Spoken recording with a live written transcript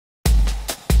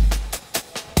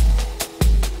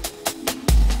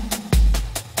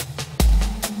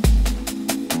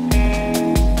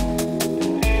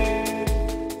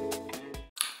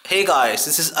Hey guys,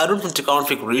 this is Arun from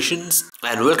Techconfigurations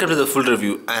and welcome to the full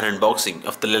review and unboxing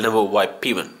of the Lenovo Vibe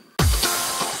P1.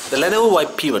 The Lenovo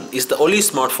Vibe P1 is the only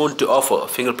smartphone to offer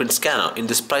fingerprint scanner in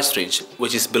this price range,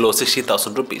 which is below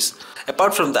 60,000 rupees.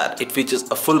 Apart from that, it features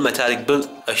a full metallic build,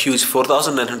 a huge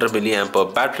 4900 mAh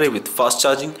battery with fast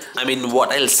charging. I mean,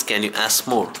 what else can you ask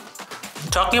more?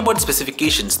 Talking about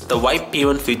specifications, the Vibe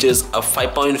P1 features a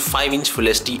 5.5-inch Full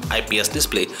HD IPS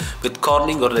display with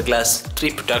Corning Gorilla Glass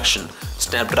 3 protection,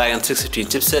 Snapdragon 615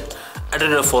 chipset,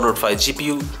 Adreno 405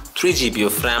 GPU, 3 GB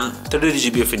of RAM,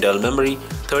 32 GB of internal memory,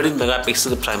 13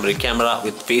 megapixel primary camera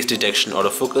with face detection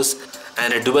autofocus,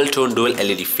 and a dual-tone dual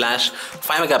LED flash,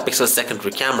 5 megapixel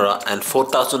secondary camera, and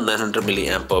 4900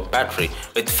 mAh battery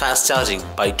with fast charging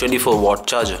by 24-watt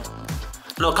charger.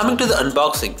 Now coming to the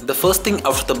unboxing, the first thing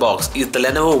out of the box is the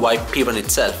Lenovo Vibe P1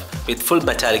 itself with full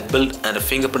metallic build and a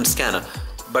fingerprint scanner,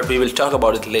 but we will talk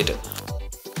about it later.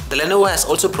 The Lenovo has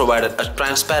also provided a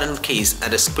transparent case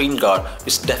and a screen guard,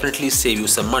 which definitely save you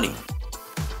some money.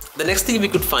 The next thing we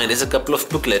could find is a couple of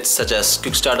booklets such as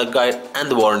quick starter guide and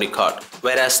the warranty card,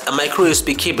 whereas a micro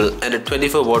USB cable and a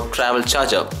 24-watt travel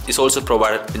charger is also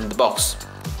provided in the box.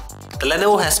 The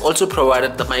Lenovo has also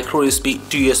provided the micro USB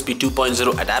to USB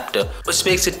 2.0 adapter, which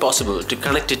makes it possible to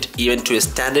connect it even to a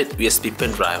standard USB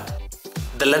pen drive.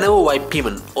 The Lenovo Vibe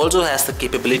P1 also has the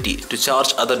capability to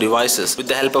charge other devices with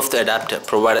the help of the adapter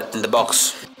provided in the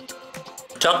box.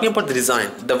 Talking about the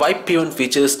design, the Vibe P1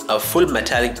 features a full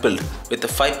metallic build with a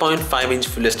 5.5-inch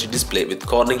Full HD display with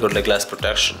Corning Gorilla Glass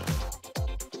protection.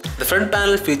 The front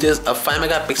panel features a 5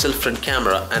 megapixel front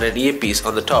camera and an earpiece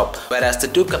on the top, whereas the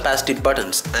two capacitive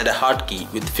buttons and a hard key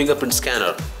with fingerprint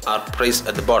scanner are placed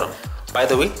at the bottom. By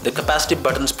the way, the capacitive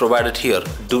buttons provided here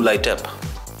do light up.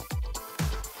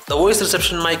 The voice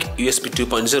reception mic USB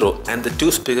 2.0 and the two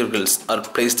speaker grills are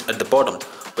placed at the bottom,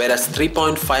 whereas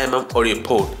 3.5mm audio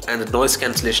port and the noise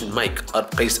cancellation mic are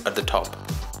placed at the top.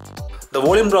 The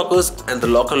volume rockers and the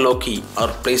lock and lock key are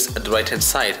placed at the right hand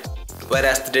side,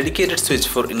 whereas the dedicated switch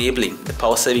for enabling the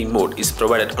power saving mode is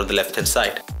provided on the left hand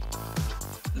side.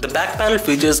 The back panel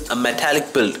features a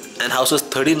metallic build and houses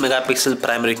 13 megapixel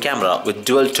primary camera with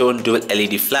dual tone dual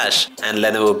LED flash and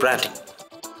Lenovo branding.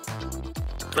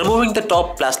 Removing the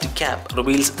top plastic cap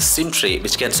reveals a SIM tray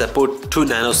which can support 2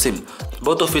 nano SIM,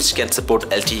 both of which can support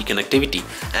LTE connectivity,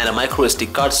 and a micro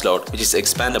SD card slot which is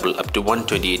expandable up to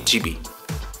 128 GB.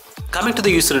 Coming to the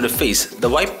user interface, the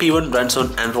Vibe P1 runs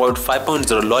on Android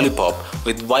 5.0 Lollipop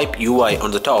with Vibe UI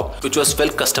on the top, which was well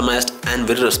customized and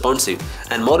very responsive,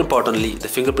 and more importantly, the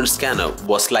fingerprint scanner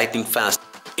was lightning fast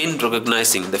in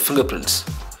recognizing the fingerprints.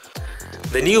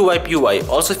 The new Vibe UI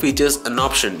also features an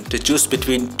option to choose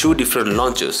between two different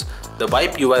launchers, the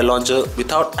Vibe UI launcher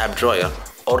without app drawer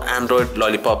or Android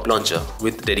Lollipop launcher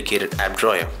with dedicated app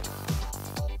drawer.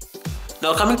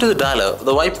 Now coming to the dialer,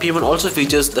 the Vibe P1 also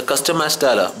features the customized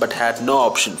dialer but had no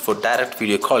option for direct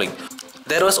video calling.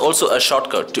 There was also a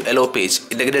shortcut to Hello page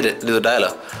integrated into the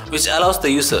dialer, which allows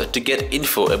the user to get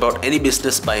info about any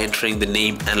business by entering the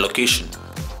name and location.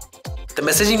 The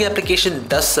messaging application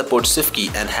does support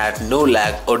SwiftKey and had no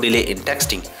lag or delay in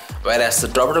texting, whereas the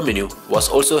drop-down menu was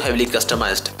also heavily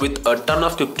customized with a ton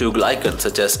of quick toggle icons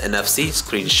such as NFC,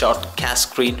 screenshot, cast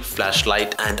screen,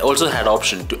 flashlight, and also had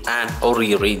option to add or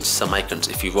rearrange some icons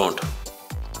if you want.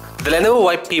 The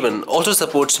Lenovo Vibe P1 also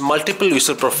supports multiple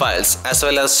user profiles as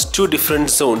well as two different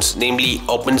zones, namely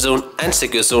Open Zone and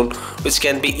Secure Zone, which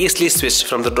can be easily switched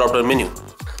from the drop-down menu.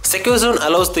 Secure Zone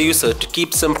allows the user to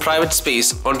keep some private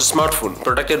space on the smartphone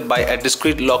protected by a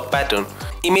discrete lock pattern.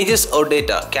 Images or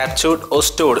data captured or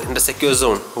stored in the Secure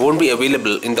Zone won't be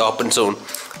available in the Open Zone,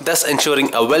 thus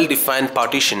ensuring a well-defined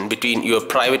partition between your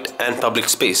private and public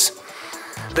space.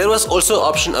 There was also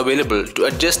option available to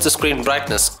adjust the screen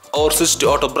brightness or switch to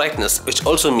auto brightness, which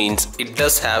also means it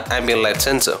does have ambient light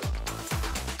sensor.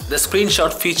 The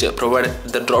screenshot feature provided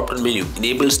in the drop-down menu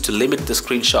enables to limit the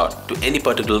screenshot to any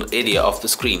particular area of the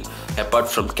screen apart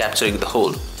from capturing the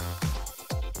whole.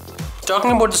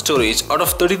 Talking about the storage, out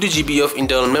of 32 GB of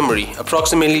internal memory,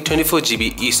 approximately 24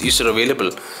 GB is user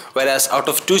available, whereas out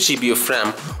of 2 GB of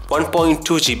RAM, 1.2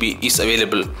 GB is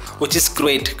available, which is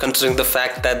great considering the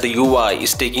fact that the UI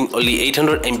is taking only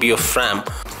 800 MB of RAM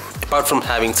apart from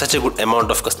having such a good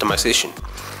amount of customization.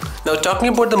 Now talking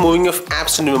about the moving of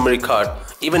apps into memory card,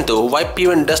 even though Vibe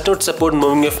P1 does not support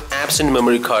moving of apps into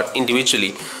memory card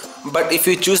individually, but if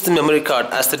you choose the memory card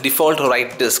as the default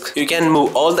write disk, you can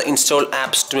move all the installed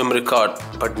apps to memory card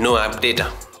but no app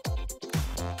data.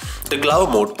 The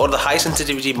glove mode or the high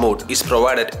sensitivity mode is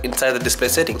provided inside the display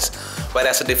settings,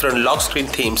 whereas the different lock screen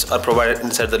themes are provided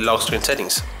inside the lock screen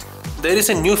settings. There is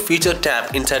a new feature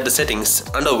tab inside the settings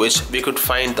under which we could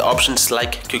find the options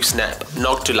like Quick Snap,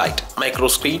 Knock to Light, Micro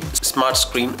Screen, Smart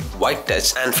Screen, White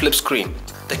Touch and Flip Screen.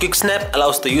 The Quick Snap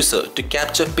allows the user to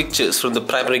capture pictures from the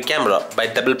primary camera by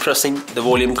double pressing the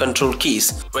volume control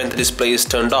keys when the display is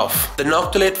turned off. The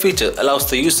Knock to Light feature allows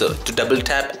the user to double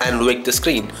tap and wake the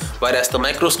screen, whereas the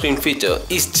Micro Screen feature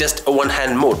is just a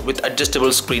one-hand mode with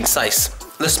adjustable screen size.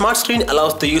 The Smart Screen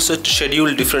allows the user to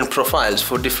schedule different profiles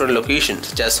for different locations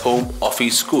such as home,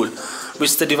 office, school,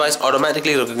 which the device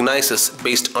automatically recognizes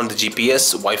based on the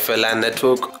GPS, Wi-Fi LAN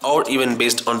network, or even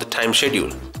based on the time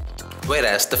schedule.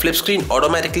 Whereas the flip screen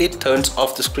automatically turns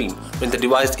off the screen when the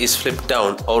device is flipped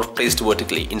down or placed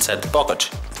vertically inside the pocket.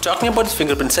 Talking about the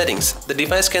fingerprint settings, the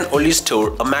device can only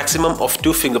store a maximum of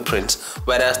 2 fingerprints,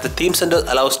 whereas the Theme Center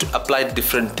allows to apply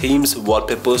different themes,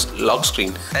 wallpapers, lock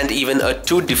screen, and even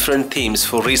 2 different themes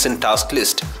for recent task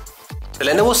list. The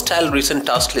Lenovo style recent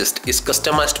task list is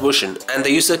customized version, and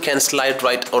the user can slide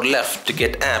right or left to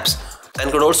get apps,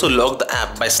 and could also lock the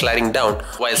app by sliding down,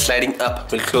 while sliding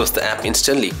up will close the app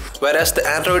instantly. Whereas the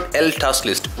Android L task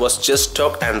list was just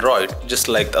stock Android, just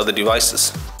like the other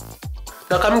devices.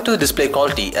 Now coming to the display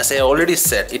quality, as I already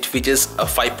said, it features a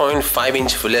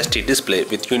 5.5-inch Full HD display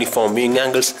with uniform viewing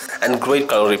angles and great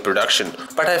color reproduction,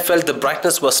 but I felt the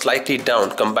brightness was slightly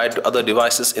down compared to other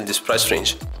devices in this price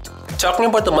range. Talking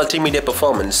about the multimedia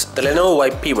performance, the Lenovo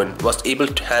Vibe P1 was able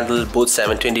to handle both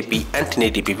 720p and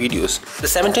 1080p videos. The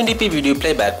 720p video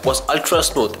playback was ultra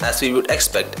smooth as we would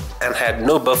expect and had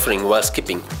no buffering while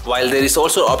skipping, while there is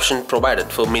also option provided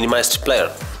for minimized player.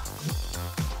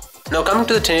 Now coming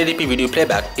to the 1080p video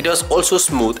playback, it was also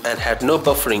smooth and had no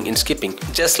buffering in skipping,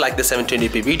 just like the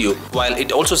 720p video, while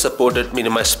it also supported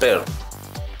minimized player.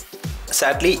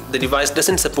 Sadly, the device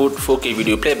doesn't support 4K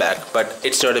video playback, but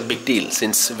it's not a big deal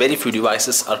since very few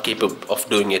devices are capable of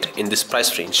doing it in this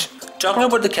price range. Talking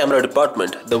about the camera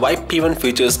department, the Vibe P1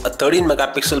 features a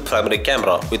 13-megapixel primary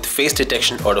camera with face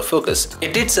detection autofocus.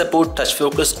 It did support touch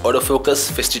focus,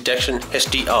 autofocus, face detection,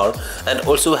 HDR, and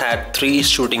also had 3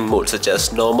 shooting modes such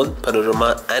as normal,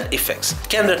 panorama, and effects. It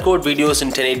can record videos in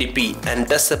 1080p and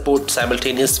does support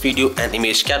simultaneous video and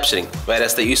image capturing,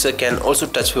 whereas the user can also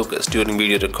touch focus during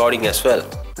video recording as well.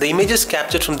 The images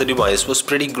captured from the device was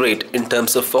pretty great in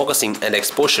terms of focusing and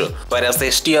exposure, whereas the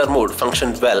HDR mode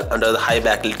functioned well under the high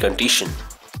backlit condition.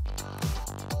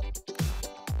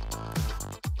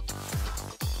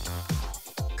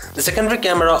 The secondary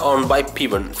camera on Vibe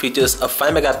P1 features a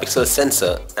 5-megapixel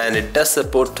sensor, and it does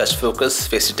support touch focus,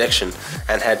 face detection,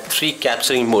 and had 3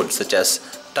 capturing modes such as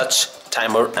touch,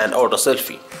 timer, and auto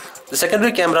selfie. The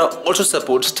secondary camera also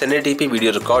supports 1080p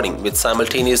video recording with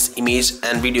simultaneous image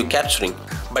and video capturing,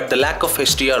 but the lack of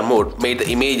HDR mode made the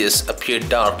images appear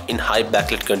dark in high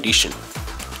backlit condition.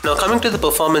 Now coming to the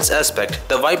performance aspect,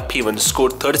 the Vibe P1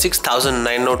 scored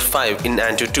 36,905 in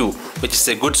Antutu, which is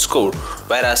a good score,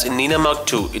 whereas in Nina Mark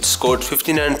 2 it scored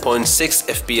 59.6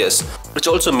 FPS, which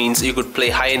also means you could play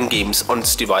high-end games on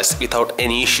this device without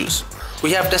any issues.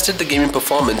 We have tested the gaming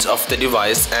performance of the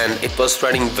device and it was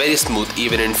running very smooth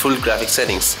even in full graphic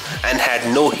settings and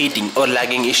had no heating or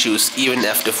lagging issues even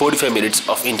after 45 minutes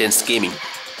of intense gaming.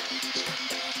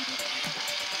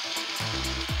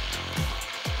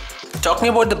 Talking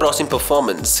about the browsing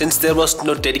performance, since there was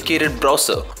no dedicated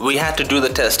browser, we had to do the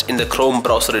test in the Chrome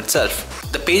browser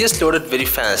itself. The pages loaded very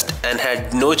fast and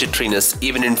had no jitteriness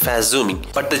even in fast zooming,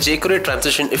 but the jQuery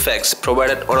transition effects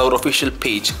provided on our official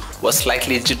page was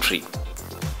slightly jittery.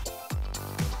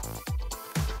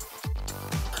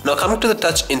 Now coming to the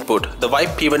touch input, the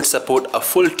Vibe P1 support a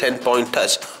full 10-point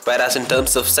touch, whereas in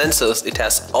terms of sensors, it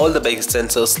has all the basic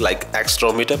sensors like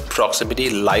accelerometer,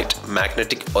 proximity, light,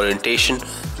 magnetic, orientation,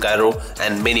 gyro,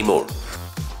 and many more.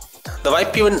 The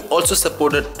Vibe P1 also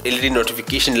supported LED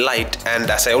notification light,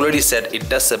 and as I already said, it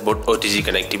does support OTG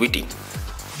connectivity.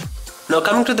 Now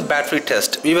coming to the battery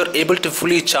test, we were able to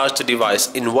fully charge the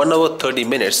device in 1 hour 30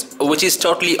 minutes, which is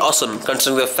totally awesome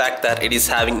considering the fact that it is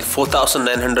having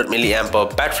 4900 mAh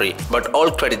battery, but all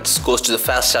credits goes to the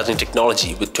fast charging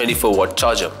technology with 24-watt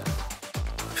charger.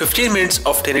 15 minutes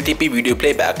of 1080p video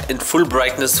playback in full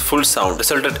brightness, full sound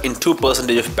resulted in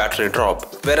 2% of battery drop,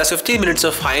 whereas 15 minutes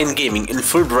of high-end gaming in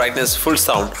full brightness, full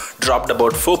sound dropped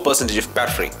about 4% of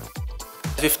battery.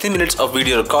 15 minutes of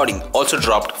video recording also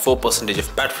dropped 4%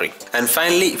 of battery. And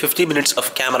finally, 50 minutes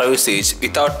of camera usage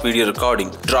without video recording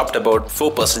dropped about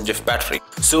 4% of battery.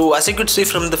 So as you could see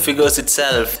from the figures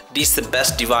itself, this is the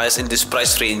best device in this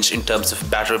price range in terms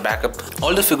of battery backup.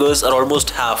 All the figures are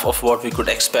almost half of what we could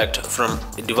expect from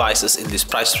devices in this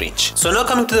price range. So now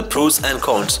coming to the pros and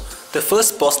cons. The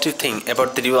first positive thing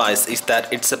about the device is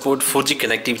that it supports 4G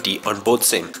connectivity on both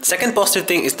SIM. Second positive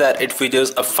thing is that it features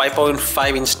a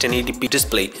 5.5-inch 1080p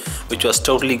display, which was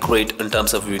totally great in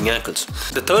terms of viewing angles.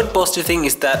 The third positive thing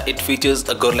is that it features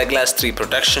a Gorilla Glass 3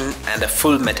 protection and a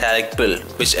full metallic build,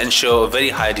 which ensure very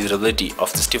high durability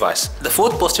of this device. The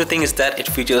fourth positive thing is that it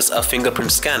features a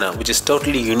fingerprint scanner, which is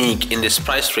totally unique in this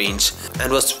price range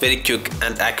and was very quick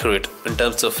and accurate in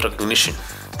terms of recognition.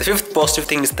 The fifth positive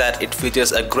thing is that it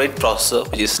features a great processor,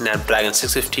 which is Snapdragon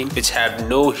 615, which had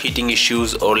no heating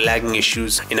issues or lagging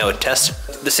issues in our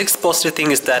test. The sixth positive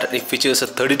thing is that it features a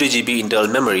 32GB internal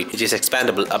memory, which is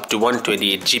expandable up to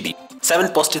 128GB.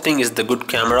 Seventh positive thing is the good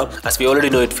camera, as we already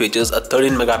know it features a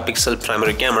 13-megapixel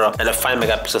primary camera and a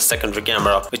 5-megapixel secondary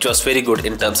camera, which was very good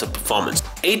in terms of performance.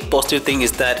 Eighth positive thing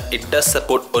is that it does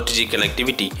support OTG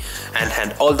connectivity and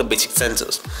had all the basic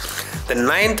sensors. The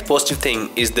ninth positive thing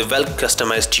is the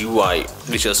well-customized UI,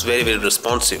 which was very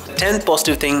responsive. The 10th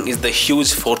positive thing is the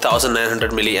huge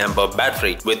 4900 mAh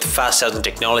battery with fast charging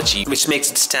technology, which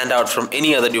makes it stand out from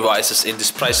any other devices in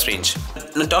this price range.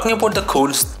 Now, talking about the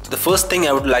cons, the first thing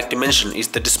I would like to mention is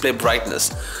the display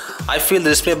brightness. I feel the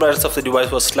display brightness of the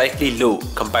device was slightly low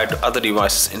compared to other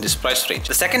devices in this price range.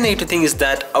 The second negative thing is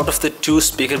that out of the 2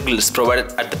 speaker grills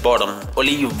provided at the bottom,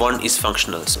 only one is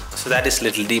functional, so that is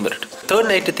little demerit. Third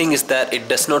negative thing is that it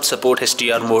does not support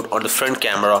HDR mode on the front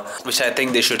camera, which I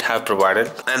think they should have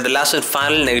provided. And the last and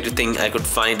final negative thing I could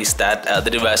find is that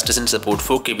the device doesn't support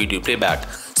 4K video playback.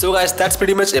 So guys, that's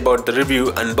pretty much about the review,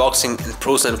 unboxing and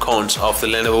pros and cons of the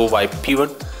Lenovo Vibe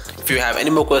P1. If you have any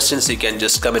more questions, you can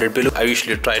just comment it below. I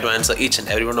usually try to answer each and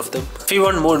every one of them. If you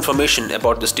want more information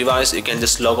about this device, you can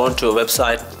just log on to our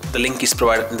website. The link is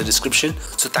provided in the description.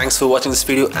 So thanks for watching this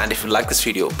video, and if you like this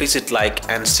video, please hit like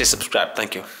and stay subscribed.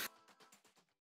 Thank you.